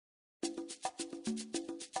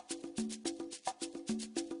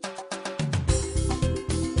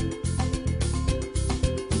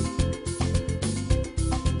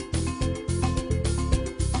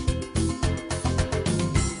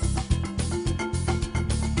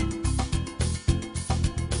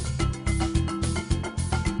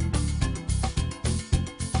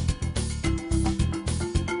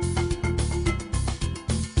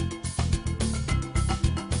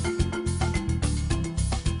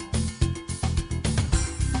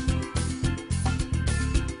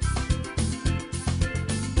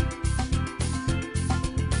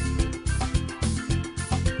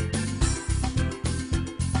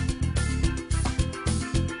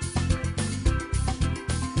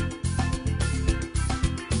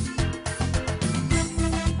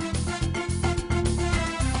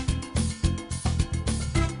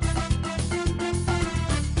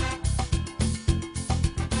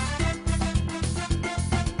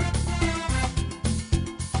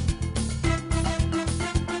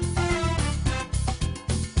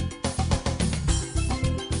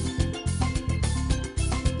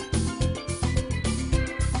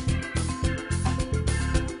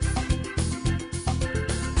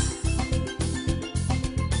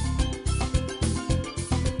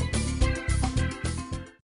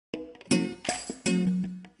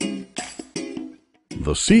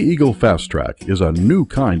The SeaEagle FastTrack is a new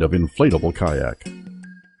kind of inflatable kayak.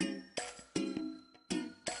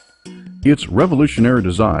 Its revolutionary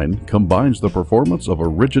design combines the performance of a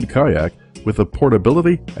rigid kayak with the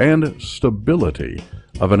portability and stability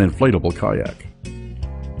of an inflatable kayak.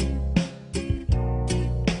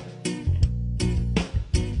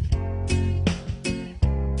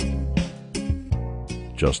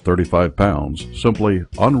 Just 35 pounds, simply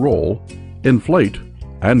unroll, inflate,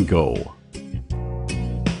 and go.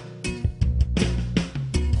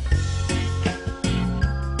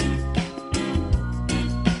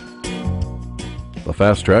 The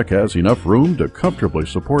FastTrack has enough room to comfortably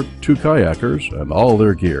support 2 kayakers and all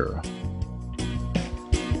their gear.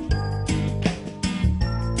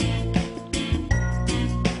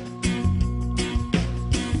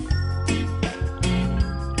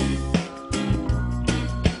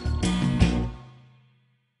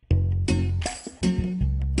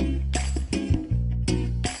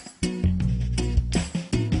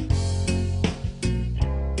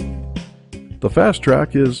 The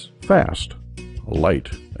FastTrack is fast, light,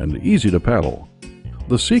 and easy to paddle.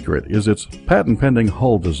 The secret is its patent-pending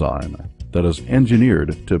hull design that is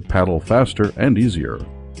engineered to paddle faster and easier.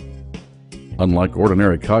 Unlike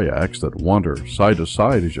ordinary kayaks that wander side to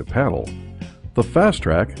side as you paddle, the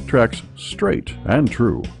FastTrack tracks straight and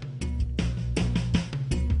true.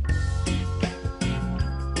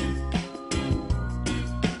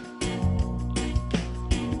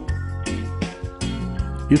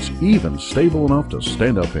 It's even stable enough to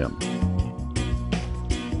stand up in.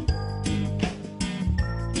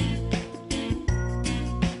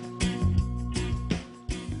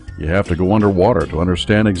 You have to go underwater to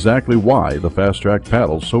understand exactly why the FastTrack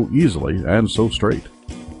paddles so easily and so straight.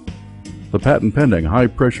 The patent-pending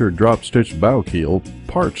high-pressure drop-stitch bow keel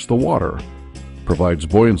parts the water, provides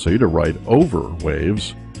buoyancy to ride over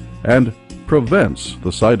waves, and prevents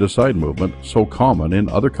the side-to-side movement so common in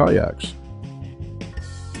other kayaks.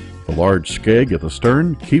 The large skeg at the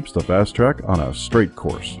stern keeps the FastTrack on a straight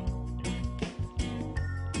course.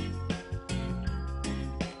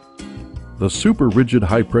 The super rigid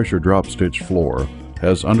high-pressure drop-stitch floor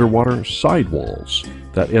has underwater sidewalls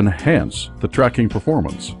that enhance the tracking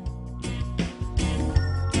performance.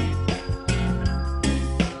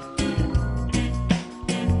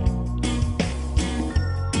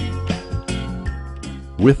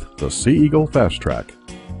 With the SeaEagle FastTrack,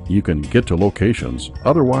 you can get to locations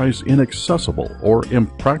otherwise inaccessible or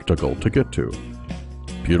impractical to get to.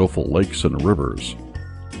 Beautiful lakes and rivers,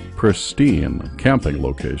 pristine camping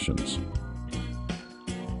locations.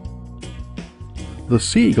 The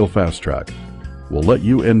SeaEagle FastTrack will let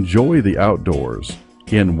you enjoy the outdoors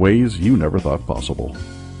in ways you never thought possible.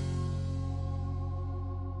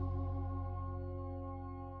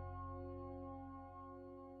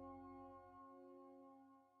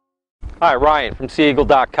 Hi, Ryan from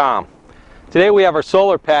SeaEagle.com. Today we have our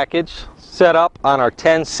solar package set up on our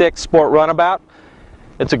 10.6 Sport Runabout.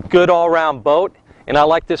 It's a good all-round boat, and I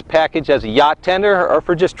like this package as a yacht tender or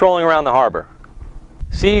for just trolling around the harbor.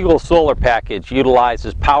 SeaEagle solar package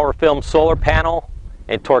utilizes PowerFilm solar panel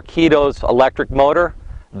and Torqeedo's electric motor.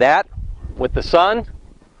 That, with the sun,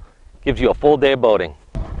 gives you a full day of boating.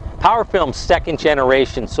 PowerFilm's second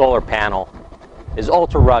generation solar panel is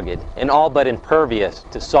ultra rugged and all but impervious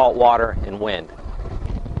to salt water and wind.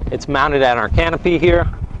 It's mounted on our canopy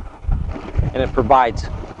here, and it provides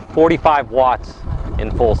 45 watts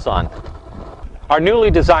in full sun. Our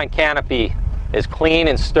newly designed canopy is clean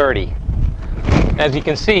and sturdy. As you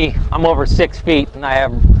can see, I'm over 6 feet and I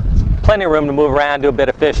have plenty of room to move around, do a bit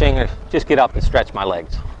of fishing, or just get up and stretch my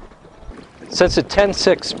legs. Since the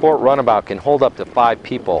 10.6 Sport Runabout can hold up to 5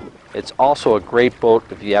 people, it's also a great boat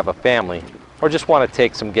if you have a family or just want to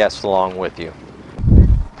take some guests along with you.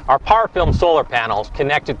 Our PowerFilm solar panels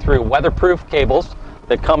connected through weatherproof cables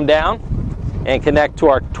that come down and connect to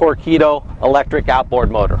our Torqeedo electric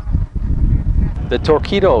outboard motor. The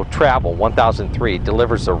Torqeedo Travel 1003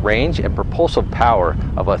 delivers the range and propulsive power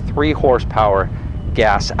of a 3 horsepower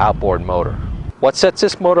gas outboard motor. What sets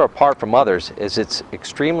this motor apart from others is its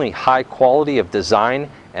extremely high quality of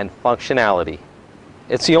design and functionality.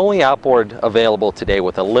 It's the only outboard available today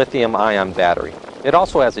with a lithium-ion battery. It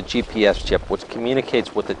also has a GPS chip which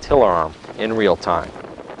communicates with the tiller arm in real time.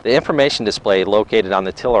 The information display located on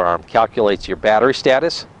the tiller arm calculates your battery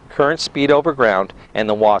status, current speed over ground, and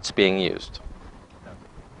the watts being used.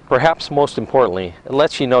 Perhaps most importantly, it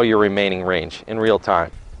lets you know your remaining range in real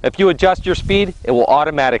time. If you adjust your speed, it will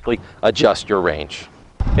automatically adjust your range.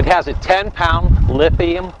 It has a 10-pound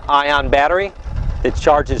lithium-ion battery that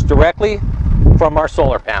charges directly from our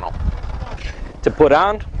solar panel. To put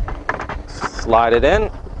on, slide it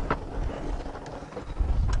in,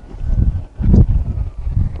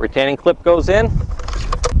 Retaining clip goes in,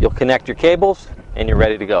 you'll connect your cables, and you're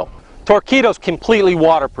ready to go. Torqeedo's completely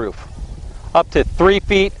waterproof, up to 3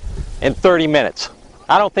 feet in 30 minutes.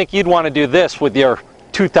 I don't think you'd want to do this with your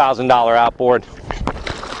 $2,000 outboard.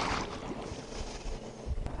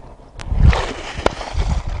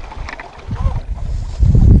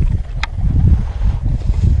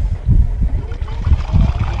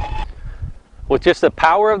 With just the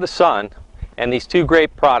power of the sun and these two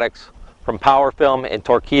great products from PowerFilm and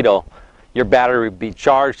Torqeedo, your battery will be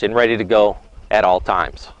charged and ready to go at all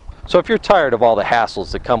times. So if you're tired of all the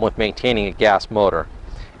hassles that come with maintaining a gas motor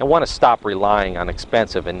and want to stop relying on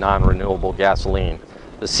expensive and non-renewable gasoline,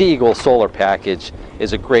 the SeaEagle solar package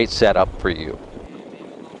is a great setup for you.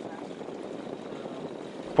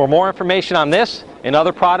 For more information on this and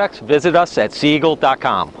other products, visit us at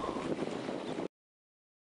SeaEagle.com.